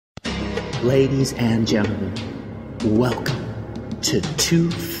Ladies and gentlemen, welcome to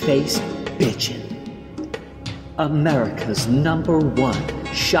Two-Faced Bitchin', America's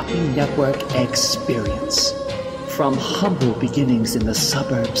 #1 shopping network experience. From humble beginnings in the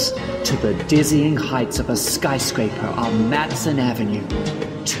suburbs to the dizzying heights of a skyscraper on Madison Avenue,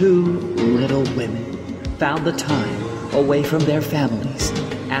 two little women found the time away from their families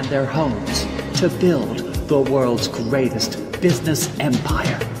and their homes to build the world's greatest business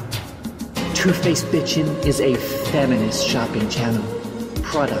empire. Two-Faced Bitchin' is a feminist shopping channel.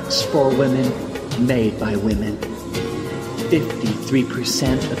 Products for women, made by women.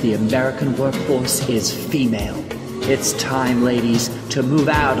 53% of the American workforce is female. It's time, ladies, to move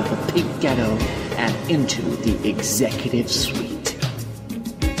out of the pink ghetto and into the executive suite.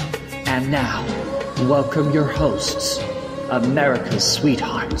 And now, welcome your hosts, America's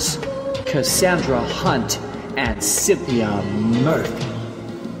sweethearts, Cassandra Hunt and Cynthia Murphy.